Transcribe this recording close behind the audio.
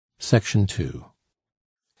Section 2.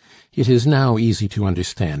 It is now easy to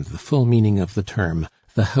understand the full meaning of the term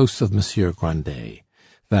 "the house of Monsieur Grandet,"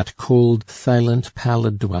 that cold, silent,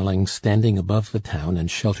 pallid dwelling standing above the town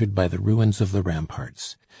and sheltered by the ruins of the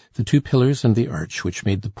ramparts. The two pillars and the arch which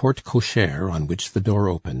made the porte cochere on which the door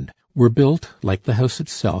opened were built, like the house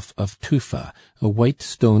itself, of tufa, a white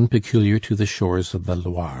stone peculiar to the shores of the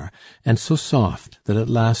Loire, and so soft that it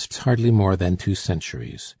lasts hardly more than 2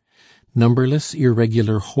 centuries. Numberless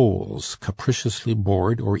irregular holes, capriciously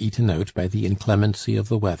bored or eaten out by the inclemency of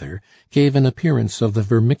the weather, gave an appearance of the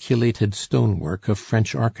vermiculated stonework of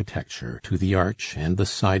French architecture to the arch and the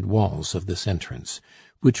side walls of this entrance,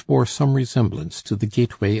 which bore some resemblance to the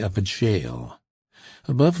gateway of a jail.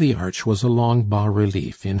 Above the arch was a long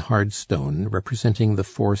bas-relief in hard stone representing the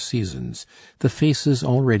 4 seasons, the faces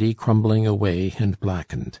already crumbling away and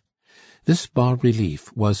blackened. This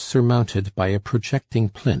bas-relief was surmounted by a projecting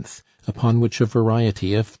plinth, upon which a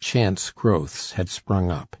variety of chance growths had sprung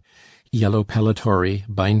up: yellow pellitory,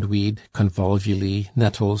 bindweed, convolvuli,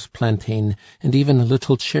 nettles, plantain, and even a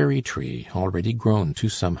little cherry tree already grown to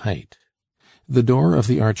some height. The door of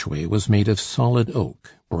the archway was made of solid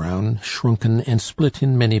oak, brown, shrunken, and split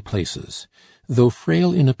in many places. Though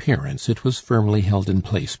frail in appearance, it was firmly held in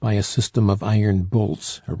place by a system of iron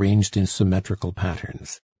bolts arranged in symmetrical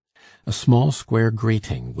patterns. A small square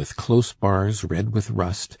grating, with close bars red with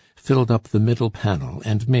rust, filled up the middle panel,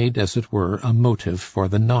 and made, as it were, a motive for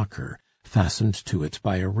the knocker, fastened to it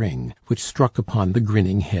by a ring, which struck upon the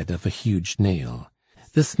grinning head of a huge nail.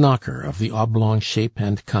 This knocker, of the oblong shape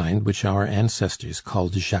and kind which our ancestors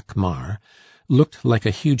called jacquemart, looked like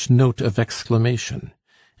a huge note of exclamation.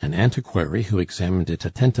 An antiquary who examined it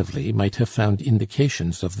attentively might have found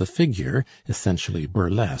indications of the figure, essentially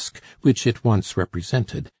burlesque, which it once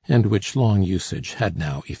represented, and which long usage had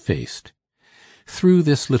now effaced. Through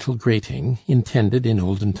this little grating, intended in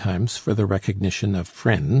olden times for the recognition of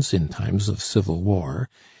friends in times of civil war,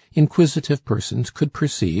 inquisitive persons could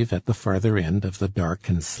perceive, at the farther end of the dark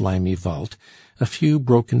and slimy vault, a few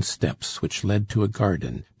broken steps which led to a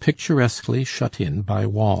garden, picturesquely shut in by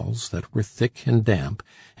walls that were thick and damp,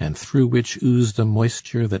 and through which oozed a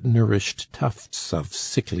moisture that nourished tufts of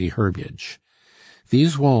sickly herbage.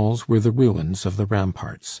 These walls were the ruins of the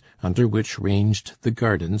ramparts, under which ranged the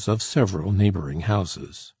gardens of several neighboring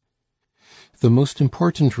houses. The most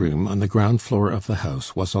important room on the ground floor of the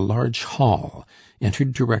house was a large hall,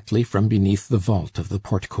 entered directly from beneath the vault of the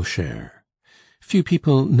porte cochere. Few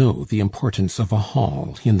people know the importance of a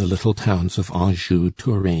hall in the little towns of Anjou,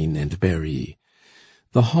 Touraine, and Berry.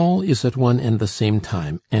 The hall is at one and the same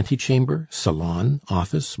time antechamber, salon,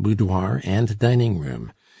 office, boudoir, and dining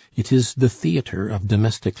room. It is the theatre of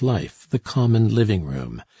domestic life, the common living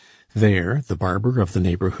room. There the barber of the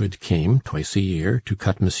neighborhood came twice a year to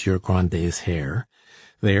cut Monsieur Grandet's hair.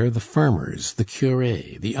 There the farmers, the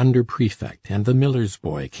curé, the under-prefect, and the miller's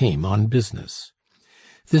boy came on business.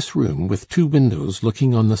 This room, with 2 windows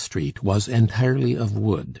looking on the street, was entirely of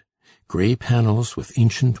wood. Grey panels with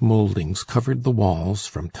ancient mouldings covered the walls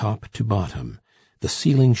from top to bottom. The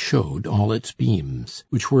ceiling showed all its beams,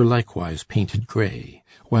 which were likewise painted grey,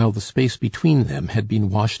 while the space between them had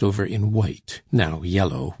been washed over in white, now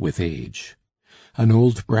yellow with age. An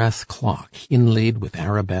old brass clock, inlaid with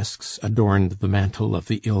arabesques, adorned the mantel of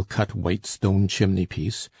the ill-cut white stone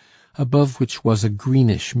chimney-piece, above which was a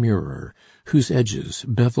greenish mirror, whose edges,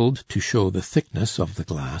 bevelled to show the thickness of the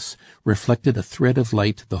glass, reflected a thread of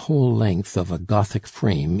light the whole length of a Gothic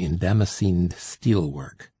frame in damascened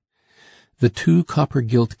steel-work. The 2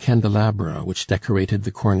 copper-gilt candelabra which decorated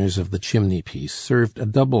the corners of the chimney-piece served a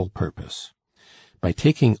double purpose. By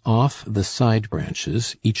taking off the side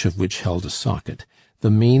branches, each of which held a socket, the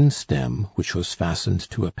main stem, which was fastened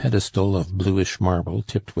to a pedestal of bluish marble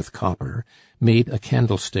tipped with copper, made a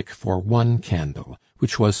candlestick for 1 candle,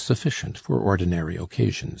 which was sufficient for ordinary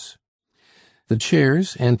occasions. The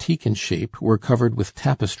chairs, antique in shape, were covered with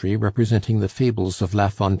tapestry representing the fables of La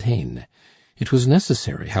Fontaine. It was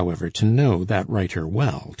necessary, however, to know that writer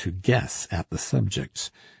well to guess at the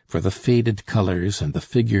subjects, for the faded colors and the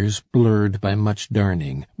figures, blurred by much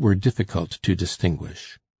darning, were difficult to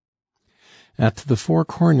distinguish. At the 4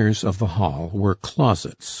 corners of the hall were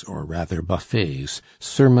closets, or rather buffets,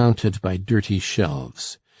 surmounted by dirty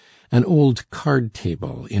shelves. An old card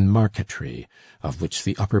table in marqueterie, of which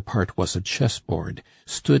the upper part was a chessboard,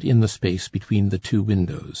 stood in the space between the 2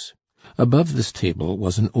 windows. Above this table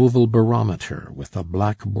was an oval barometer with a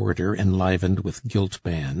black border enlivened with gilt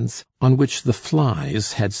bands, on which the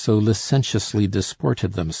flies had so licentiously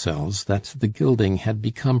disported themselves that the gilding had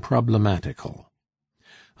become problematical.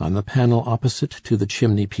 On the panel opposite to the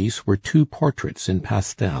chimney-piece were 2 portraits in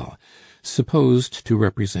pastel, supposed to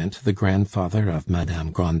represent the grandfather of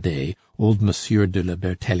Madame Grandet, old Monsieur de la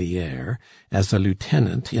Bertellière, as a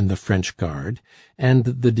lieutenant in the French Guard, and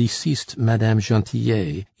the deceased Madame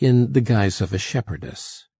Gentillet in the guise of a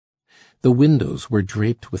shepherdess. The windows were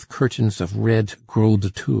draped with curtains of red gros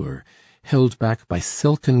de Tours, held back by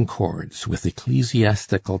silken cords with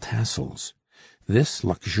ecclesiastical tassels. This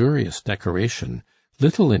luxurious decoration,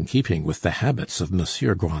 little in keeping with the habits of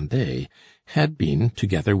Monsieur Grandet, had been,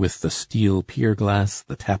 together with the steel pier-glass,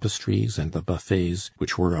 the tapestries, and the buffets,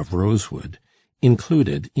 which were of rosewood,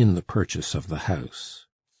 included in the purchase of the house.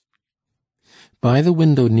 By the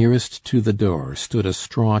window nearest to the door stood a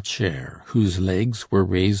straw chair, whose legs were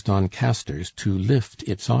raised on casters to lift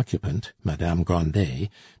its occupant, Madame Grandet,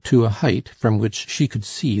 to a height from which she could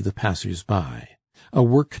see the passers-by. A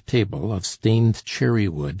work-table of stained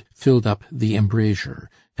cherry-wood filled up the embrasure,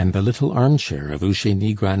 and the little armchair of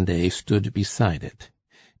Eugénie Grandet stood beside it.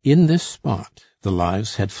 In this spot the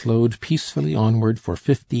lives had flowed peacefully onward for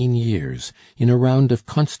 15 years, in a round of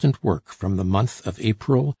constant work from the month of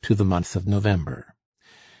April to the month of November.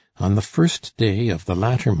 On the first day of the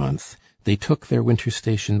latter month they took their winter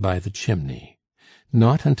station by the chimney.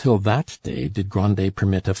 Not until that day did Grandet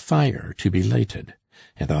permit a fire to be lighted,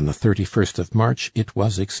 and on the 31st of March it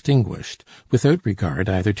was extinguished, without regard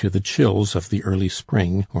either to the chills of the early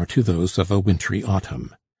spring or to those of a wintry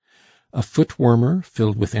autumn. A foot-warmer,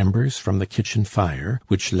 filled with embers from the kitchen fire,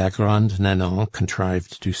 which la Grande Nanon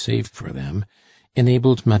contrived to save for them,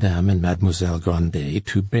 enabled Madame and Mademoiselle Grandet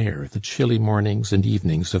to bear the chilly mornings and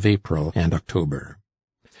evenings of April and October.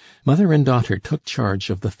 Mother and daughter took charge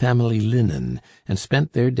of the family linen, and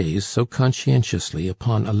spent their days so conscientiously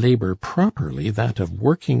upon a labor properly that of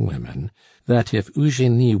working women, that if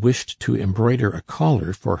Eugénie wished to embroider a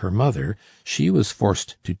collar for her mother, she was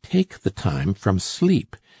forced to take the time from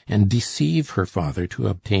sleep and deceive her father to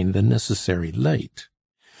obtain the necessary light.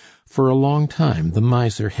 For a long time the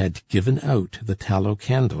miser had given out the tallow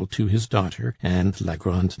candle to his daughter and la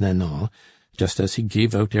Grande Nanon, just as he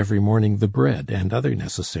gave out every morning the bread and other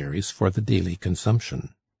necessaries for the daily consumption.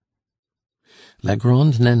 La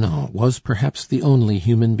Grande Nanon was perhaps the only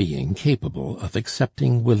human being capable of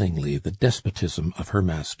accepting willingly the despotism of her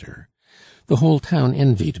master. The whole town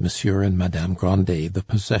envied Monsieur and Madame Grandet the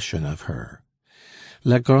possession of her.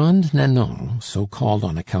 La Grande Nanon, so called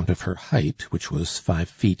on account of her height, which was 5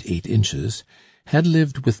 feet 8 inches, had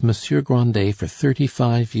lived with Monsieur Grandet for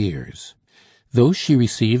 35 years. Though she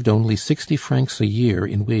received only 60 francs a year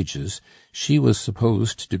in wages, she was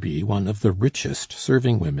supposed to be one of the richest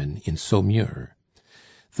serving women in Saumur.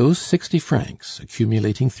 Those 60 francs,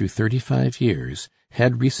 accumulating through 35 years,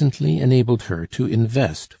 had recently enabled her to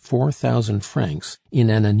invest 4,000 francs in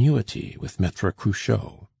an annuity with Maitre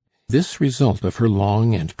Cruchot. This result of her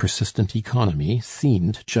long and persistent economy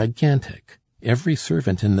seemed gigantic. Every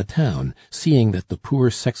servant in the town, seeing that the poor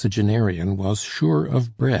sexagenarian was sure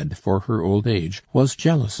of bread for her old age, was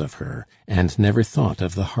jealous of her, and never thought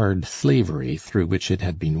of the hard slavery through which it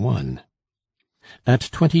had been won. At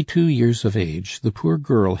 22 years of age, the poor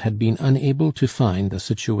girl had been unable to find a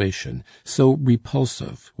situation, so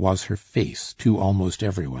repulsive was her face to almost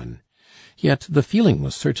everyone. Yet the feeling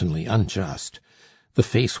was certainly unjust. The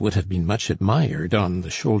face would have been much admired on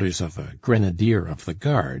the shoulders of a grenadier of the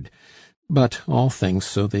guard, but all things,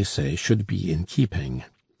 so they say, should be in keeping.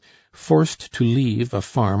 Forced to leave a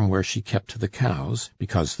farm where she kept the cows,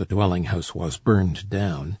 because the dwelling-house was burned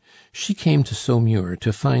down, she came to Saumur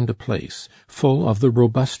to find a place, full of the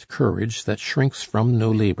robust courage that shrinks from no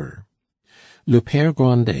labor. Le Père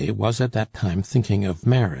Grandet was at that time thinking of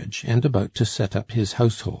marriage, and about to set up his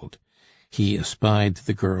household. He espied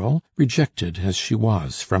the girl, rejected as she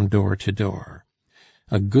was from door to door.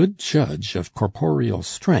 A good judge of corporeal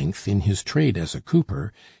strength in his trade as a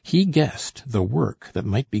cooper, he guessed the work that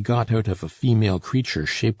might be got out of a female creature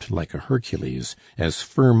shaped like a Hercules, as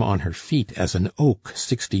firm on her feet as an oak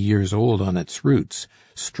 60 years old on its roots,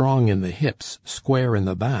 strong in the hips, square in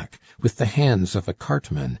the back, with the hands of a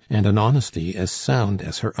cartman, and an honesty as sound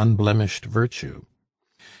as her unblemished virtue.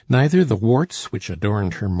 Neither the warts which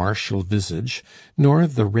adorned her martial visage, nor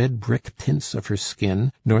the red brick tints of her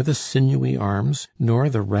skin, nor the sinewy arms, nor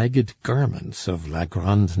the ragged garments of la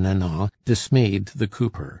Grande Nanon dismayed the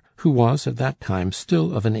cooper, who was at that time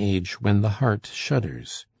still of an age when the heart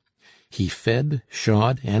shudders. He fed,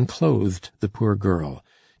 shod, and clothed the poor girl,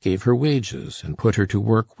 gave her wages, and put her to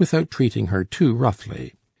work without treating her too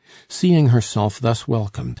roughly. Seeing herself thus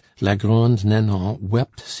welcomed, la Grande Nanon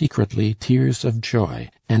wept secretly tears of joy,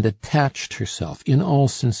 and attached herself in all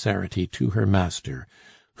sincerity to her master,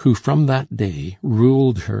 who from that day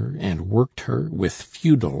ruled her and worked her with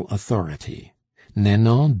feudal authority.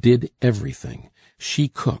 Nanon did everything. She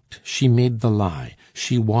cooked, she made the lye,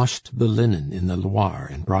 she washed the linen in the Loire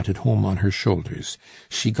and brought it home on her shoulders.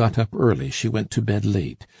 She got up early, she went to bed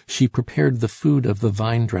late. She prepared the food of the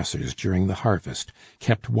vine dressers during the harvest,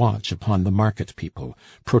 kept watch upon the market people,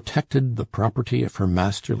 protected the property of her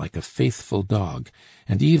master like a faithful dog,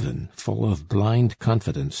 and even, full of blind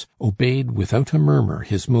confidence, obeyed without a murmur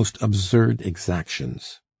his most absurd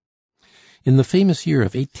exactions. In the famous year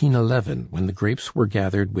of 1811, when the grapes were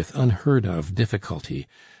gathered with unheard-of difficulty,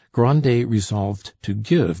 Grandet resolved to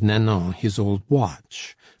give Nanon his old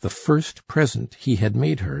watch, the first present he had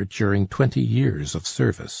made her during 20 years of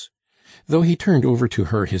service. Though he turned over to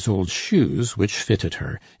her his old shoes, which fitted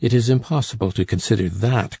her, it is impossible to consider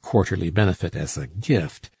that quarterly benefit as a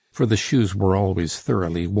gift, for the shoes were always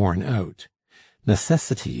thoroughly worn out.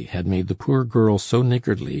 Necessity had made the poor girl so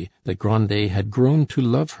niggardly that Grandet had grown to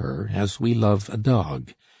love her as we love a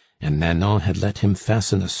dog, and Nanon had let him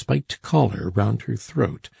fasten a spiked collar round her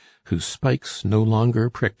throat, whose spikes no longer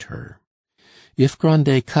pricked her. If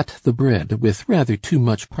Grandet cut the bread with rather too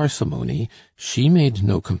much parsimony, she made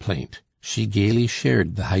no complaint. She gaily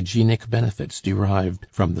shared the hygienic benefits derived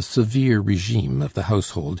from the severe regime of the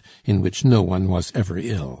household, in which no one was ever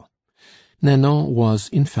ill. Nanon was,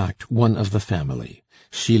 in fact, one of the family.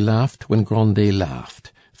 She laughed when Grandet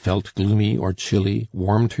laughed, felt gloomy or chilly,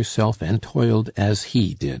 warmed herself and toiled as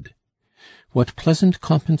he did. What pleasant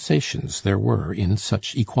compensations there were in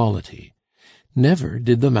such equality! Never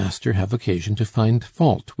did the master have occasion to find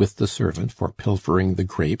fault with the servant for pilfering the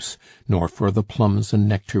grapes, nor for the plums and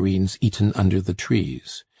nectarines eaten under the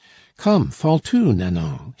trees. "Come, fall to,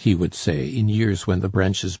 Nanon," he would say in years when the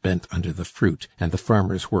branches bent under the fruit, and the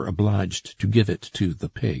farmers were obliged to give it to the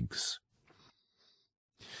pigs.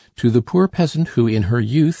 To the poor peasant who in her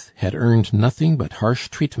youth had earned nothing but harsh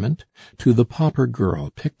treatment, to the pauper girl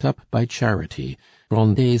picked up by charity,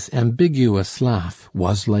 Grandet's ambiguous laugh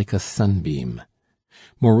was like a sunbeam.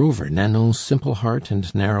 Moreover, Nanon's simple heart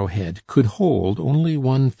and narrow head could hold only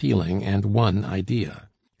one feeling and one idea.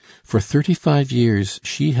 For 35 years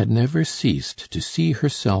she had never ceased to see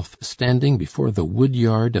herself standing before the wood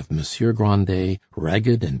yard of Monsieur Grandet,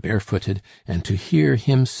 ragged and barefooted, and to hear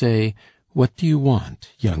him say, "What do you want,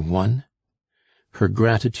 young one?" Her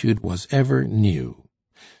gratitude was ever new.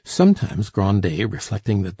 Sometimes Grandet,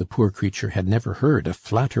 reflecting that the poor creature had never heard a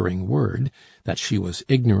flattering word, that she was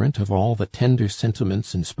ignorant of all the tender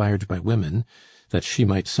sentiments inspired by women, that she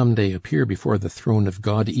might some day appear before the throne of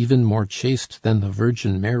God even more chaste than the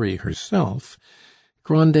Virgin Mary herself,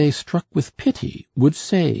 Grandet, struck with pity, would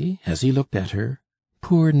say, as he looked at her,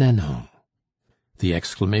 "Poor Nanon." The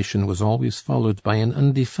exclamation was always followed by an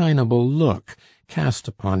undefinable look cast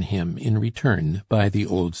upon him in return by the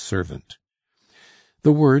old servant.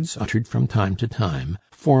 The words, uttered from time to time,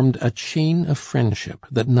 formed a chain of friendship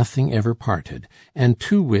that nothing ever parted, and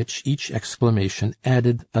to which each exclamation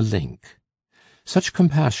added a link. Such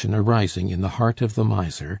compassion arising in the heart of the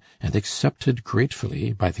miser, and accepted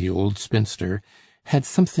gratefully by the old spinster, had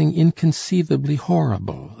something inconceivably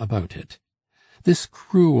horrible about it. This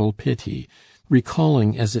cruel pity,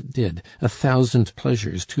 recalling as it did 1,000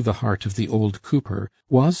 pleasures to the heart of the old cooper,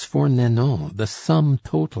 was for Nanon the sum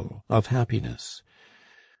total of happiness.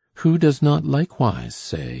 Who does not likewise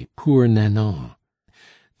say, "Poor Nanon"?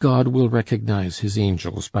 God will recognize his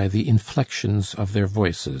angels by the inflections of their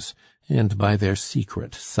voices, and by their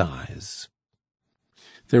secret sighs.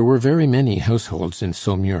 There were very many households in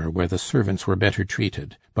Saumur where the servants were better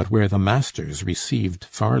treated, but where the masters received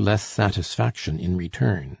far less satisfaction in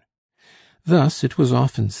return. Thus it was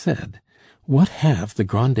often said, "What have the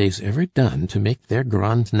Grandets ever done to make their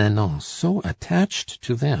Grande Nanon so attached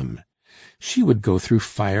to them? She would go through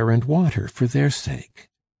fire and water for their sake."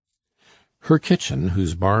 Her kitchen,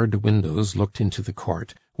 whose barred windows looked into the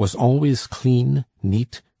court, was always clean,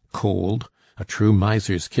 neat, cold, a true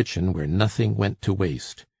miser's kitchen where nothing went to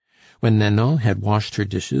waste. When Nanon had washed her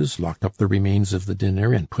dishes, locked up the remains of the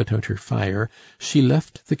dinner, and put out her fire, she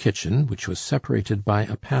left the kitchen, which was separated by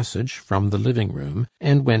a passage from the living room,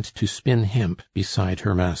 and went to spin hemp beside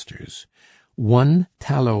her master's. One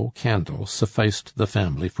tallow candle sufficed the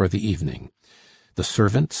family for the evening. The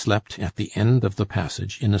servant slept at the end of the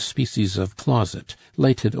passage in a species of closet,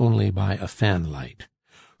 lighted only by a fanlight.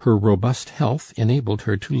 Her robust health enabled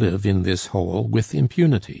her to live in this hole with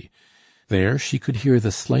impunity. There she could hear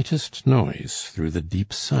the slightest noise through the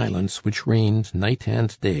deep silence which reigned night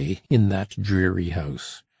and day in that dreary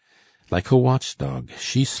house. Like a watchdog,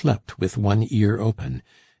 she slept with one ear open,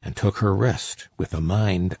 and took her rest with a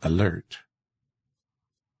mind alert.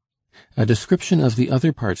 A description of the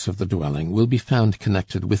other parts of the dwelling will be found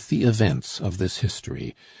connected with the events of this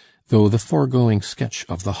history. though the foregoing sketch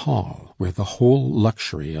of the hall, where the whole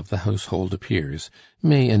luxury of the household appears,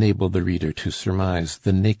 may enable the reader to surmise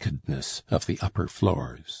the nakedness of the upper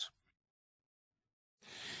floors.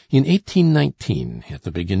 In 1819, at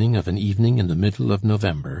the beginning of an evening in the middle of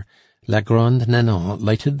November, La Grande Nanon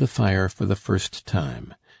lighted the fire for the first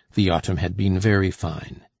time. The autumn had been very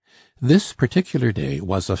fine. This particular day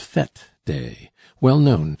was a fête day, well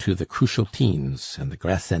known to the Cruchotines and the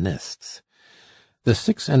Grassinists. The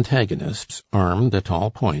 6 antagonists, armed at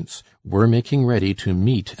all points, were making ready to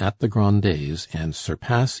meet at the Grandets and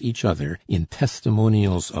surpass each other in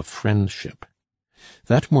testimonials of friendship.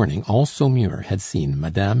 That morning all Saumur had seen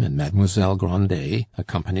Madame and Mademoiselle Grandet,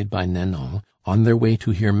 accompanied by Nanon, on their way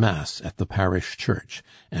to hear mass at the parish church,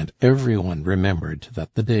 and everyone remembered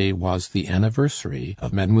that the day was the anniversary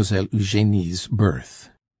of Mademoiselle Eugenie's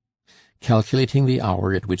birth. Calculating the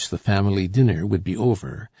hour at which the family dinner would be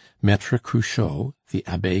over, Maître Cruchot, the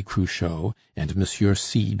Abbé Cruchot, and Monsieur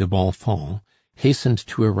C. de Bonfons hastened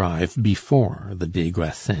to arrive before the des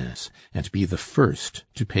Grassins, and be the first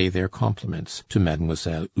to pay their compliments to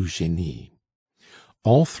Mademoiselle Eugenie.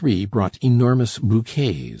 All 3 brought enormous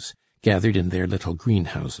bouquets, gathered in their little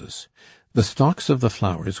greenhouses. The stalks of the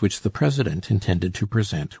flowers which the president intended to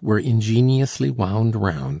present were ingeniously wound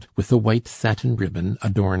round with a white satin ribbon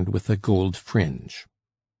adorned with a gold fringe.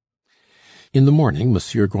 In the morning,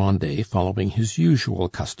 Monsieur Grandet, following his usual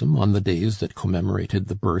custom on the days that commemorated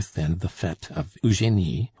the birth and the fête of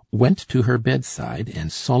Eugenie, went to her bedside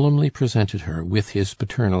and solemnly presented her with his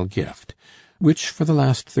paternal gift, which for the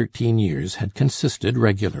last 13 years had consisted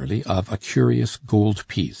regularly of a curious gold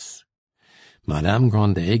piece. Madame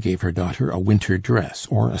Grandet gave her daughter a winter dress,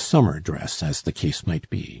 or a summer dress, as the case might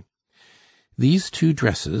be. These 2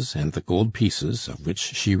 dresses, and the gold pieces, of which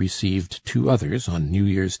she received 2 others on New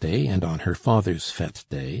Year's Day and on her father's fête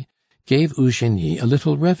day, gave Eugenie a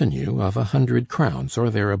little revenue of 100 crowns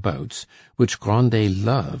or thereabouts, which Grandet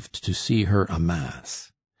loved to see her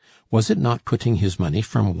amass. Was it not putting his money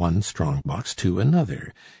from one strong box to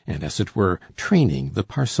another, and, as it were, training the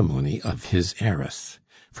parsimony of his heiress,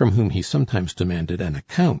 from whom he sometimes demanded an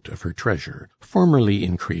account of her treasure, formerly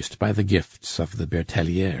increased by the gifts of the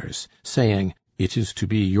Bertellières, saying, "It is to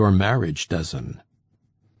be your marriage dozen."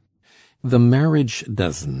 The marriage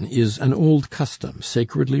dozen is an old custom,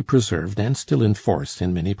 sacredly preserved and still in force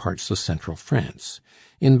in many parts of central France.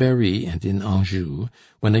 In Berry and in Anjou,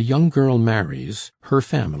 when a young girl marries, her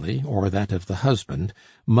family, or that of the husband,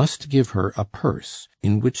 must give her a purse,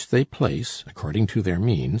 in which they place, according to their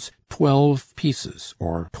means, 12 pieces,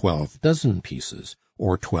 or 12 dozen pieces,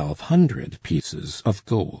 or 1,200 pieces of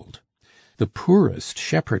gold. The poorest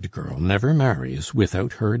shepherd girl never marries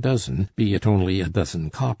without her dozen, be it only a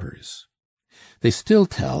dozen coppers. They still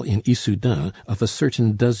tell in Issoudun of a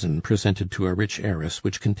certain dozen presented to a rich heiress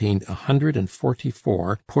which contained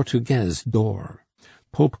 144 portugaises d'or.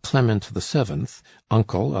 Pope Clement VII.,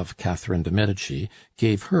 uncle of Catherine de' Medici,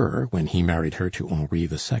 gave her, when he married her to Henri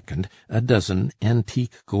II., a dozen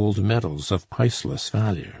antique gold medals of priceless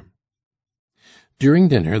value. During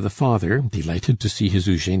dinner, the father, delighted to see his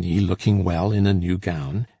Eugenie looking well in a new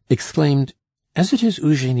gown, exclaimed, "As it is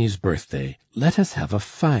Eugenie's birthday, let us have a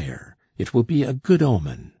fire. It will be a good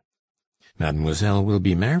omen." "Mademoiselle will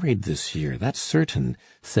be married this year, that's certain,"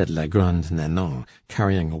 said La Grande Nanon,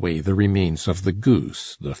 carrying away the remains of the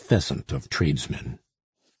goose, the pheasant of tradesmen.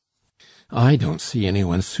 "I don't see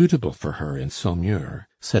anyone suitable for her in Saumur,"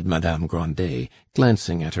 said Madame Grandet,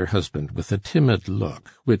 glancing at her husband with a timid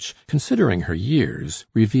look, which, considering her years,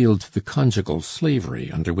 revealed the conjugal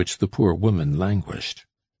slavery under which the poor woman languished.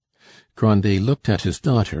 Grandet looked at his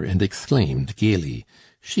daughter and exclaimed gaily,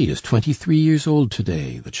 "She is 23 years old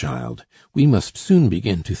to-day, the child. We must soon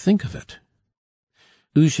begin to think of it."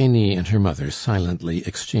 Eugenie and her mother silently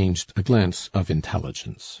exchanged a glance of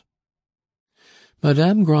intelligence.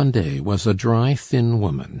 Madame Grandet was a dry, thin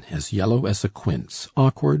woman, as yellow as a quince,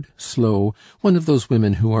 awkward, slow, one of those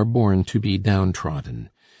women who are born to be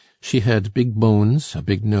downtrodden. She had big bones, a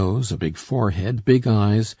big nose, a big forehead, big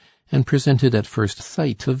eyes, and presented at first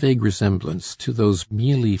sight a vague resemblance to those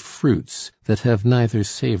mealy fruits that have neither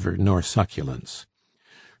savour nor succulence.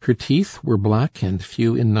 Her teeth were black and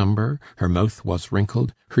few in number, her mouth was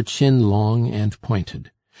wrinkled, her chin long and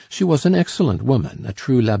pointed. She was an excellent woman, a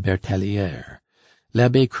true La Bertellière.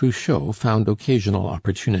 L'Abbé Cruchot found occasional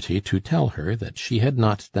opportunity to tell her that she had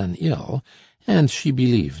not done ill, and she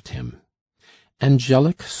believed him.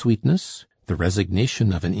 Angelic sweetness, the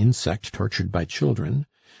resignation of an insect tortured by children,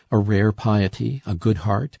 a rare piety, a good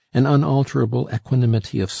heart, an unalterable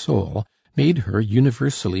equanimity of soul, made her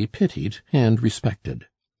universally pitied and respected.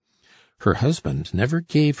 Her husband never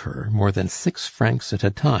gave her more than 6 francs at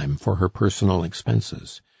a time for her personal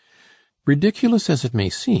expenses. Ridiculous as it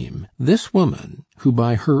may seem, this woman, who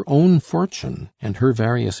by her own fortune and her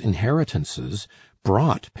various inheritances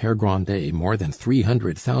brought Père Grandet more than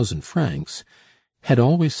 300,000 francs, had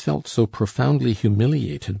always felt so profoundly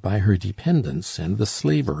humiliated by her dependence and the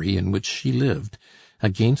slavery in which she lived,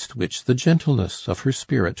 against which the gentleness of her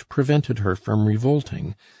spirit prevented her from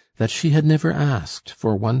revolting, that she had never asked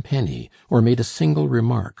for 1 penny, or made a single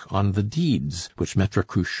remark on the deeds which Maitre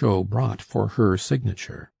Cruchot brought for her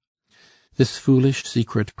signature. This foolish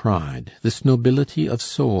secret pride, this nobility of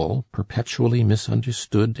soul, perpetually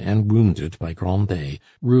misunderstood and wounded by Grandet,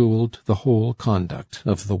 ruled the whole conduct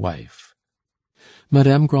of the wife.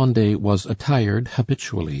 Madame Grandet was attired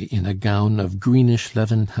habitually in a gown of greenish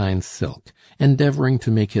Levantine silk, endeavouring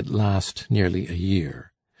to make it last nearly a year.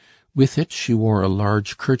 With it she wore a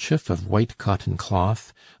large kerchief of white cotton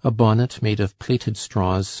cloth, a bonnet made of plaited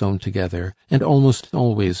straws sewn together, and almost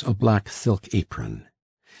always a black silk apron.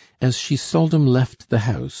 As she seldom left the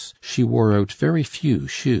house, she wore out very few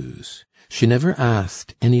shoes. She never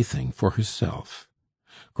asked anything for herself.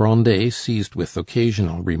 Grandet, seized with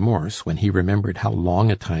occasional remorse when he remembered how long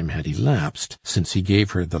a time had elapsed since he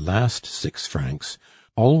gave her the last 6 francs,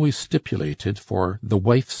 always stipulated for the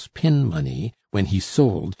wife's pin money when he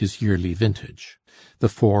sold his yearly vintage. The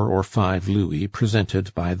 4 or 5 louis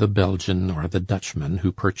presented by the Belgian or the Dutchman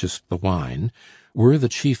who purchased the wine were the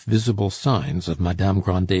chief visible signs of Madame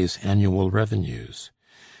Grandet's annual revenues.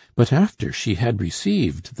 But after she had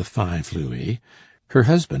received the 5 louis, her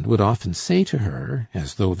husband would often say to her,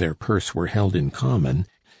 as though their purse were held in common,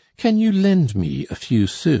 "Can you lend me a few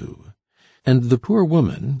sous?" And the poor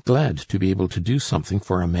woman, glad to be able to do something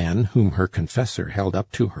for a man whom her confessor held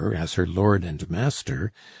up to her as her lord and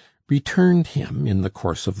master, returned him, in the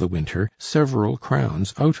course of the winter, several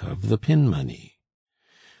crowns out of the pin money.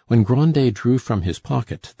 When Grandet drew from his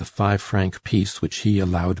pocket the 5-franc piece which he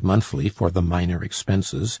allowed monthly for the minor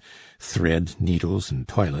expenses, thread, needles, and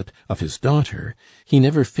toilet, of his daughter, he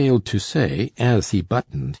never failed to say, as he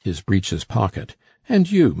buttoned his breeches pocket,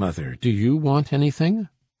 "And you, mother, do you want anything?"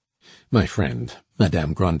 "My friend,"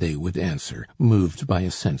 Madame Grandet would answer, moved by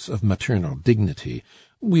a sense of maternal dignity,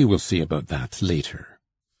 "we will see about that later."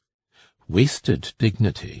 Wasted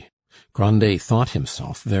dignity! Grandet thought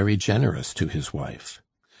himself very generous to his wife.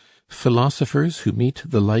 Philosophers who meet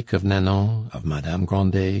the like of Nanon, of Madame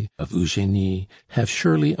Grandet, of Eugenie, have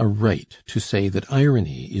surely a right to say that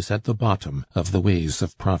irony is at the bottom of the ways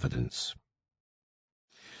of Providence.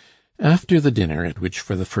 After the dinner at which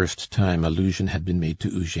for the first time allusion had been made to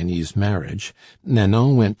Eugenie's marriage,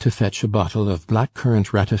 Nanon went to fetch a bottle of black currant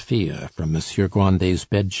ratafia from Monsieur Grandet's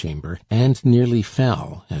bedchamber, and nearly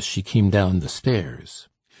fell as she came down the stairs.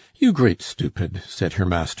 "You great stupid," said her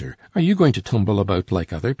master, "are you going to tumble about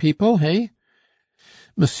like other people, hey?"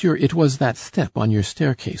 "Monsieur, it was that step on your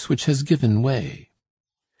staircase which has given way."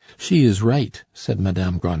 "She is right," said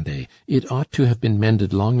Madame Grandet. "It ought to have been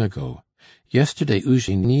mended long ago. Yesterday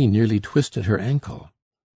Eugenie nearly twisted her ankle."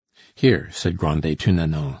 "Here," said Grandet to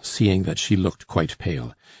Nanon, seeing that she looked quite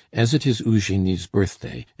pale, "as it is Eugenie's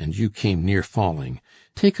birthday, and you came near falling,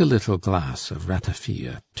 take a little glass of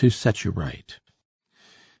ratafia to set you right."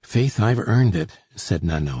 "Faith, I've earned it," said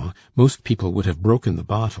Nanon. "Most people would have broken the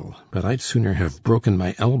bottle, but I'd sooner have broken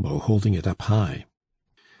my elbow holding it up high."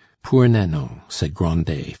 "Poor Nanon," said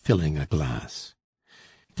Grandet, filling a glass.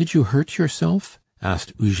 "Did you hurt yourself?"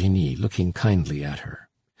 asked Eugenie, looking kindly at her.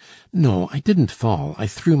 "No, I didn't fall. I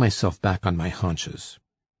threw myself back on my haunches."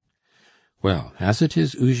 "Well, as it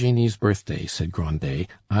is Eugenie's birthday," said Grandet,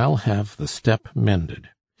 "I'll have the step mended.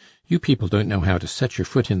 You people don't know how to set your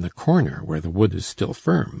foot in the corner where the wood is still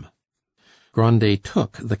firm." Grandet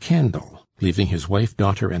took the candle, leaving his wife,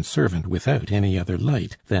 daughter, and servant without any other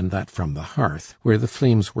light than that from the hearth, where the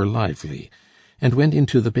flames were lively, and went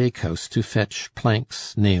into the bakehouse to fetch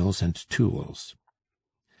planks, nails, and tools.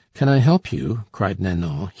 "Can I help you?" cried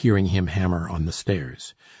Nanon, hearing him hammer on the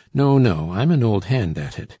stairs. "No, no, I'm an old hand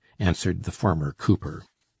at it," answered the former cooper.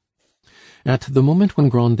 At the moment when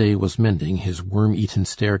Grandet was mending his worm-eaten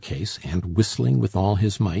staircase, and whistling with all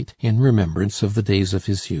his might, in remembrance of the days of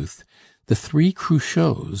his youth, the 3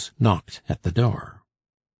 Cruchots knocked at the door.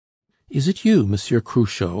 "Is it you, Monsieur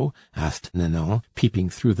Cruchot?" asked Nanon, peeping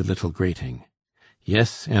through the little grating.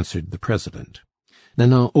 "Yes," answered the president.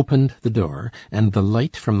 Nanon opened the door, and the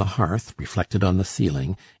light from the hearth, reflected on the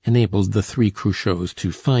ceiling, enabled the 3 Cruchots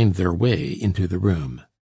to find their way into the room.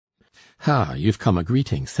 "Ha, you've come a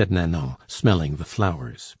greeting," said Nanon, smelling the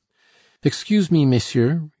flowers. "Excuse me,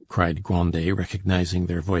 messieurs," cried Grandet, recognizing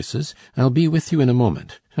their voices. "I'll be with you in a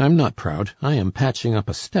moment. I'm not proud. I am patching up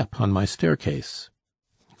a step on my staircase."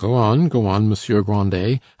 Go on, Monsieur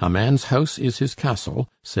Grandet. A man's house is his castle,"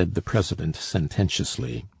 said the president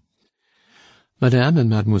sententiously. Madame and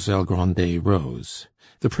Mademoiselle Grandet rose.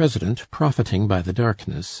 The president, profiting by the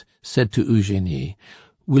darkness, said to Eugenie,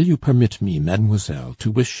 "Will you permit me, mademoiselle,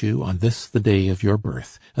 to wish you, on this the day of your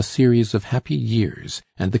birth, a series of happy years,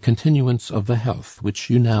 and the continuance of the health which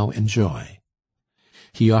you now enjoy?"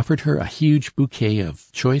 He offered her a huge bouquet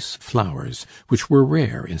of choice flowers, which were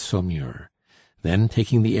rare in Saumur. Then,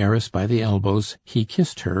 taking the heiress by the elbows, he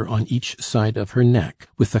kissed her on each side of her neck,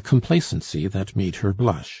 with a complacency that made her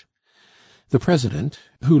blush. The president,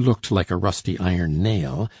 who looked like a rusty iron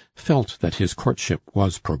nail, felt that his courtship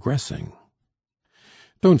was progressing.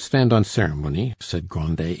 "Don't stand on ceremony," said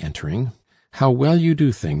Grandet, entering. "How well you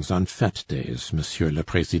do things on fête days, Monsieur le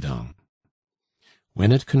Président."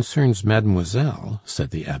 "When it concerns mademoiselle,"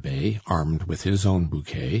 said the abbe, armed with his own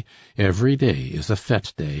bouquet, "every day is a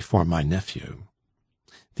fête day for my nephew."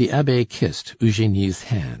 The abbe kissed Eugenie's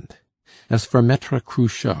hand. As for Maître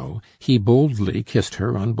Cruchot, he boldly kissed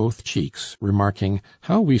her on both cheeks, remarking,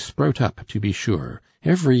 "How we sprout up, to be sure!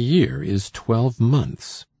 Every year is 12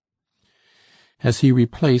 months." As he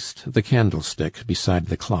replaced the candlestick beside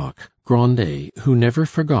the clock, Grandet, who never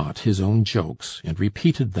forgot his own jokes and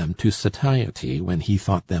repeated them to satiety when he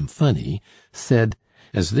thought them funny, said,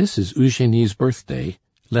 "As this is Eugenie's birthday,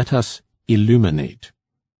 let us illuminate."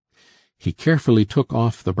 He carefully took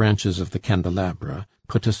off the branches of the candelabra,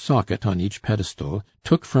 put a socket on each pedestal,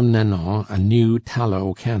 took from Nanon a new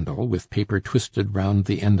tallow candle with paper twisted round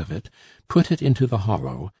the end of it, put it into the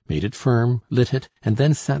hollow, made it firm, lit it, and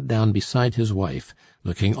then sat down beside his wife,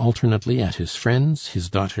 looking alternately at his friends, his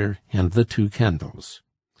daughter, and the two candles.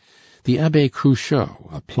 The Abbe Cruchot,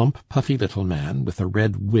 a plump, puffy little man, with a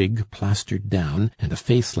red wig plastered down, and a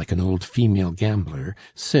face like an old female gambler,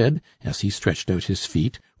 said, as he stretched out his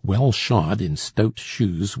feet, well shod in stout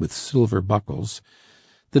shoes with silver buckles,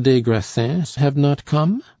 "The des Grassins have not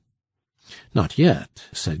come?" "Not yet,"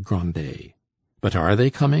 said Grandet. "But are they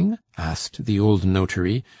coming?" asked the old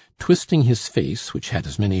notary, twisting his face, which had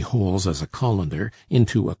as many holes as a colander,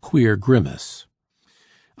 into a queer grimace.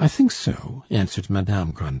 "I think so," answered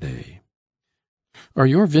Madame Grandet. "Are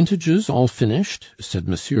your vintages all finished?" said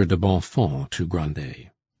Monsieur de Bonfons to Grandet.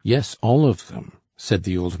 "Yes, all of them," said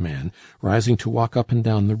the old man, rising to walk up and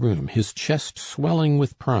down the room, his chest swelling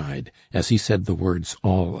with pride as he said the words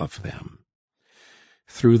 "all of them."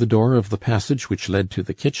 Through the door of the passage which led to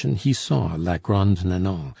the kitchen he saw la Grande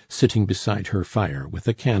Nanon sitting beside her fire with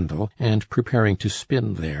a candle, and preparing to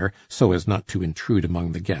spin there, so as not to intrude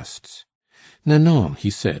among the guests. "Nanon,"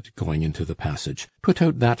 he said, going into the passage, "put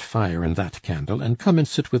out that fire and that candle, and come and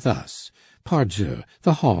sit with us. Pardieu,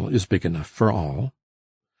 the hall is big enough for all."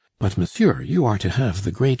 "But, monsieur, you are to have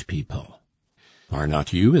the great people." "Are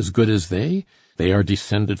not you as good as they? They are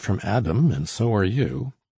descended from Adam, and so are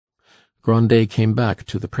you." Grandet came back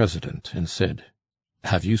to the president and said,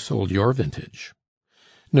 "Have you sold your vintage?"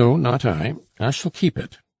 "No, not I. I shall keep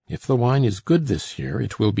it. If the wine is good this year,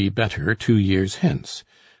 it will be better 2 years hence.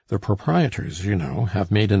 The proprietors, you know,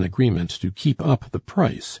 have made an agreement to keep up the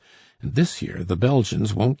price, and this year the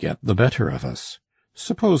Belgians won't get the better of us.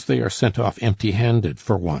 Suppose they are sent off empty-handed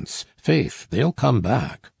for once. Faith, they'll come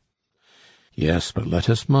back." "Yes, but let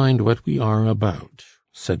us mind what we are about,"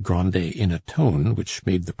 said Grandet in a tone which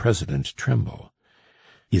made the president tremble.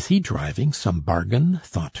 "Is he driving some bargain?"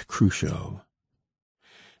 thought Cruchot.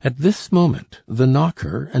 At this moment the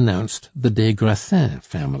knocker announced the des Grassins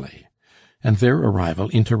family, and their arrival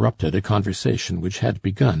interrupted a conversation which had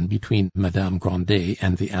begun between Madame Grandet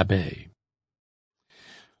and the abbe.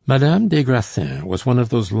 Madame des Grassins was one of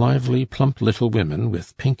those lively, plump little women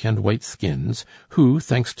with pink and white skins, who,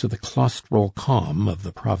 thanks to the claustral calm of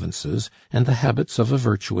the provinces and the habits of a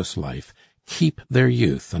virtuous life, keep their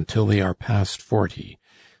youth until they are past 40.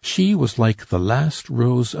 She was like the last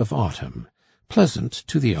rose of autumn, pleasant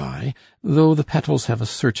to the eye, though the petals have a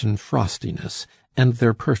certain frostiness, and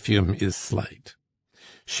their perfume is slight.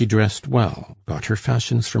 She dressed well, got her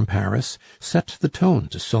fashions from Paris, set the tone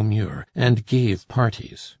to Saumur, and gave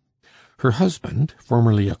parties. Her husband,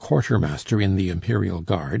 formerly a quartermaster in the Imperial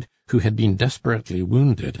Guard, who had been desperately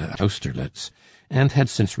wounded at Austerlitz, and had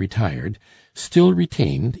since retired, still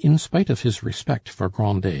retained, in spite of his respect for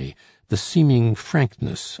Grandet, the seeming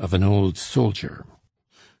frankness of an old soldier.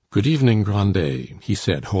 "Good evening, Grandet," he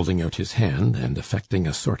said, holding out his hand, and affecting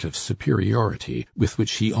a sort of superiority with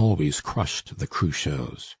which he always crushed the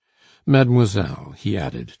Cruchots. Mademoiselle," he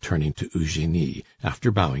added, turning to Eugenie,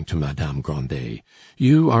 after bowing to Madame Grandet,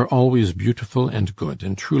 "you are always beautiful and good,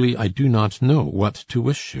 and truly I do not know what to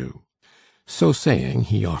wish you." So saying,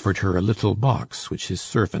 he offered her a little box which his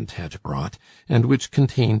servant had brought, and which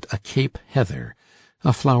contained a Cape heather,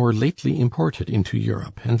 a flower lately imported into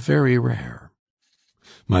Europe, and very rare.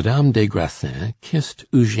 Madame des Grassins kissed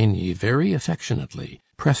Eugenie very affectionately,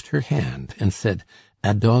 pressed her hand, and said,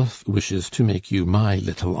 "Adolphe wishes to make you my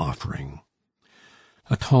little offering."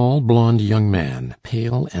 A tall, blond young man,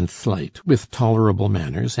 pale and slight, with tolerable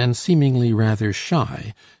manners, and seemingly rather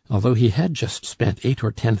shy, although he had just spent 8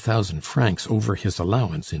 or 10,000 francs over his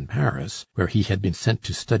allowance in Paris, where he had been sent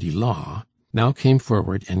to study law, now came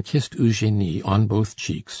forward and kissed Eugenie on both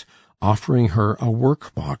cheeks, offering her a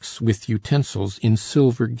work-box with utensils in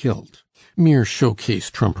silver gilt. Mere showcase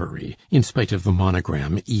trumpery, in spite of the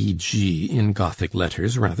monogram E.G. in Gothic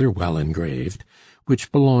letters rather well engraved,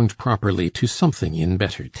 which belonged properly to something in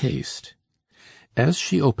better taste. As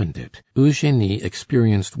she opened it, Eugenie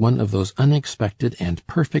experienced one of those unexpected and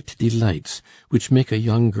perfect delights which make a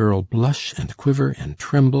young girl blush and quiver and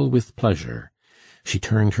tremble with pleasure. She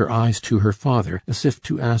turned her eyes to her father as if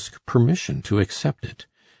to ask permission to accept it,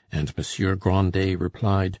 and Monsieur Grandet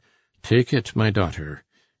replied, "Take it, my daughter,"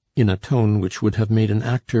 in a tone which would have made an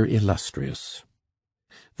actor illustrious.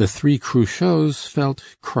 The three Cruchots felt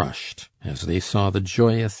crushed as they saw the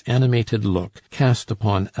joyous, animated look cast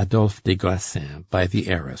upon Adolphe des Grassins by the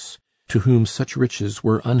heiress, to whom such riches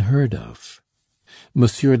were unheard of.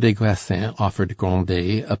 Monsieur des Grassins offered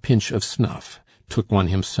Grandet a pinch of snuff, took one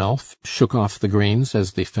himself, shook off the grains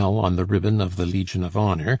as they fell on the ribbon of the Legion of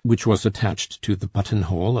Honor, which was attached to the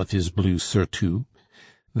buttonhole of his blue surtout.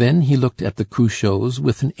 Then he looked at the Cruchots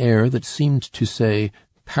with an air that seemed to say,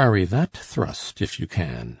 "Parry that thrust if you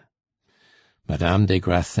can." Madame des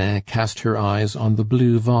Grassins cast her eyes on the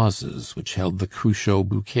blue vases which held the Cruchot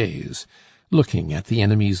bouquets, looking at the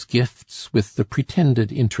enemy's gifts with the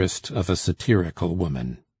pretended interest of a satirical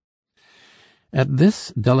woman. At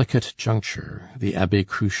this delicate juncture, the Abbe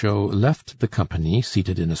Cruchot left the company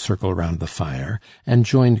seated in a circle round the fire, and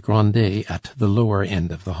joined Grandet at the lower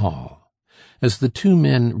end of the hall. As the two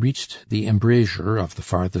men reached the embrasure of the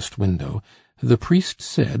farthest window, the priest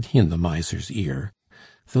said in the miser's ear,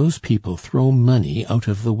 "Those people throw money out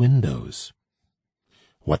of the windows."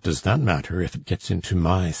 "What does that matter if it gets into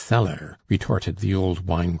my cellar?" retorted the old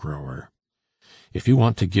wine-grower. "If you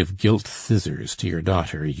want to give gilt scissors to your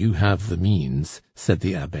daughter, you have the means," said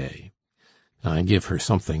the abbe. "I give her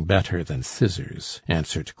something better than scissors,"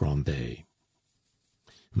 answered Grandet.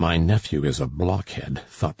 "My nephew is a blockhead,"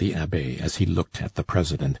 thought the abbe as he looked at the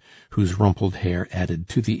president, whose rumpled hair added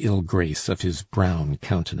to the ill grace of his brown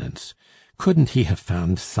countenance. Couldn't he have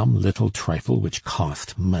found some little trifle which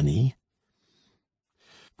cost money?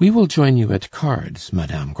 "We will join you at cards,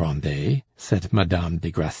 Madame Grandet," said Madame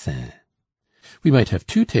des Grassins. "We might have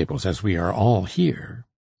 2 tables, as we are all here."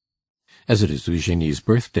 "As it is Eugenie's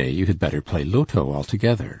birthday, you had better play loto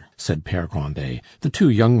altogether," said Pere Grandet. "The 2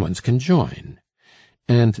 young ones can join."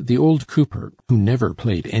 And the old cooper, who never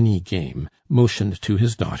played any game, motioned to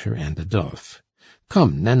his daughter and Adolphe.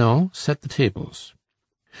 "Come, Nanon, set the tables."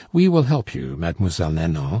 "We will help you, Mademoiselle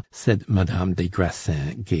Nanon," said Madame des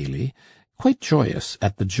Grassins gaily, quite joyous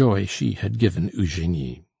at the joy she had given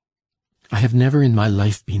Eugenie. "I have never in my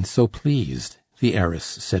life been so pleased," the heiress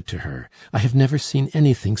said to her. "I have never seen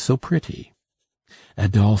anything so pretty."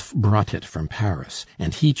 "Adolphe brought it from Paris,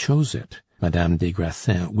 and he chose it," Madame des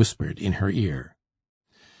Grassins whispered in her ear.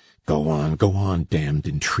 Go on, damned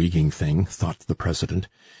intriguing thing," thought the president.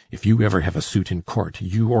 "If you ever have a suit in court,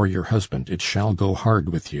 you or your husband, it shall go hard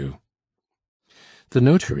with you." The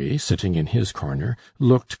notary, sitting in his corner,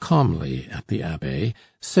 looked calmly at the abbe,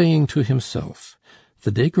 saying to himself,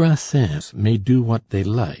 "The des Grassins may do what they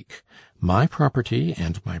like. My property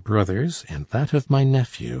and my brother's and that of my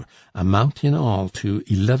nephew amount in all to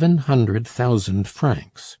 1,100,000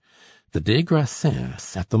 francs. The des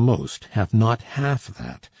Grassins, at the most, have not half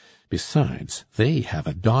that. Besides, they have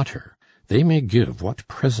a daughter. They may give what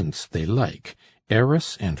presents they like.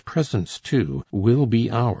 Heiress and presents, too, will be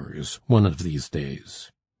ours one of these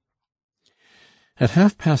days." At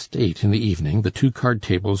 8:30 in the evening the 2 card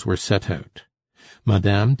tables were set out.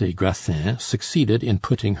 Madame des Grassins succeeded in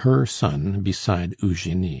putting her son beside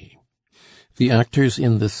Eugenie. The actors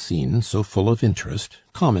in this scene, so full of interest,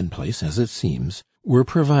 commonplace as it seems, were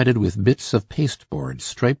provided with bits of pasteboard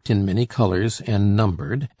striped in many colors and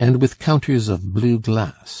numbered, and with counters of blue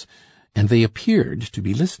glass, and they appeared to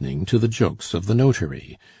be listening to the jokes of the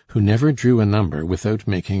notary, who never drew a number without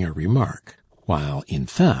making a remark, while, in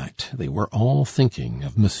fact, they were all thinking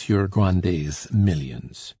of Monsieur Grandet's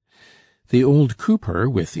millions. The old cooper,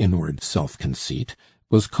 with inward self-conceit,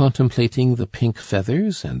 was contemplating the pink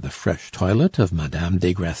feathers and the fresh toilet of Madame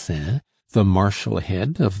des Grassins, the martial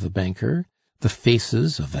head of the banker, the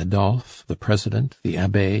faces of Adolphe, the president, the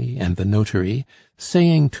abbe, and the notary,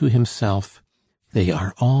 saying to himself, "They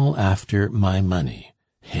are all after my money.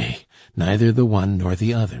 Hey, neither the one nor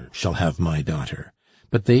the other shall have my daughter.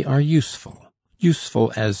 But they are useful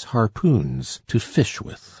as harpoons to fish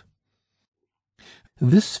with."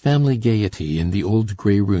 This family gaiety in the old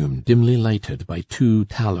grey room, dimly lighted by 2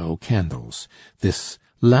 tallow candles, this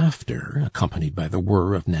laughter, accompanied by the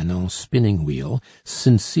whir of Nanon's spinning wheel,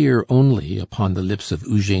 sincere only upon the lips of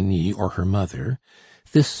Eugenie or her mother,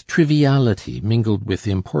 this triviality mingled with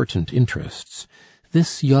important interests,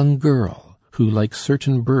 this young girl, who, like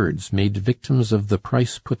certain birds made victims of the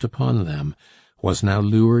price put upon them, was now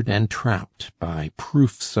lured and trapped by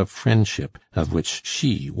proofs of friendship of which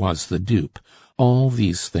she was the dupe, all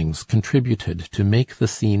these things contributed to make the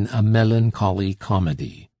scene a melancholy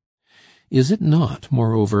comedy. Is it not,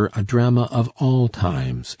 moreover, a drama of all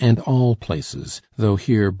times and all places, though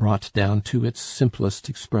here brought down to its simplest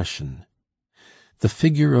expression? The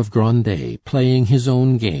figure of Grandet, playing his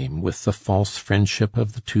own game with the false friendship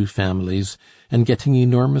of the 2 families, and getting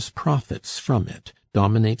enormous profits from it,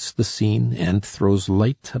 dominates the scene and throws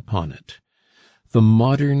light upon it. The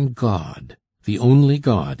modern god, the only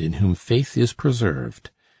god in whom faith is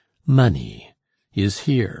preserved, money, is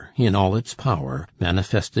here, in all its power,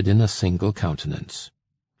 manifested in a single countenance.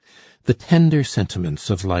 The tender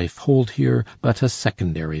sentiments of life hold here but a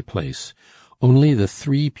secondary place. Only the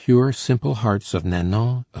 3 pure, simple hearts of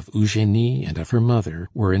Nanon, of Eugenie, and of her mother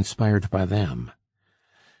were inspired by them.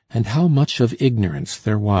 And how much of ignorance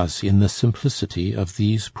there was in the simplicity of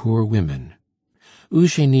these poor women!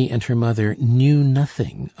 Eugenie and her mother knew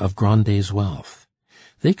nothing of Grandet's wealth.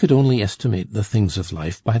 They could only estimate the things of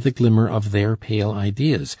life by the glimmer of their pale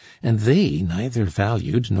ideas, and they neither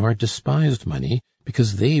valued nor despised money,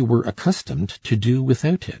 because they were accustomed to do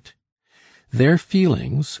without it. Their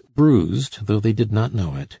feelings, bruised, though they did not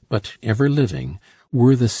know it, but ever living,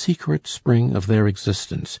 were the secret spring of their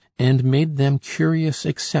existence, and made them curious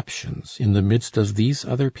exceptions in the midst of these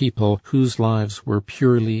other people whose lives were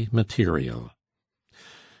purely material.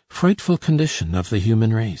 Frightful condition of the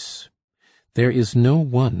human race! There is no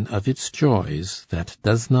one of its joys that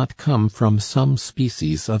does not come from some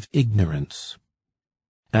species of ignorance.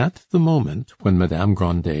 At the moment when Madame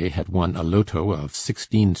Grandet had won a loto of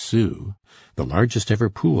 16 sous, the largest ever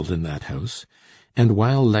pooled in that house, and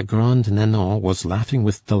while la Grande Nanon was laughing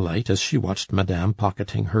with delight as she watched Madame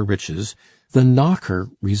pocketing her riches, the knocker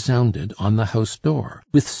resounded on the house door,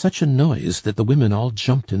 with such a noise that the women all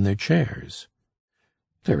jumped in their chairs.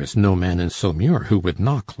 "There is no man in Saumur who would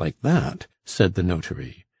knock like that," said the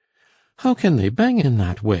notary. "How can they bang in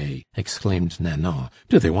that way?" exclaimed Nanon.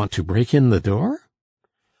 "Do they want to break in the door?"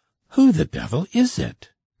 "Who the devil is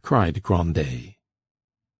it?" cried Grandet.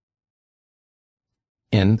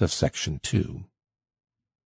 End of section 2.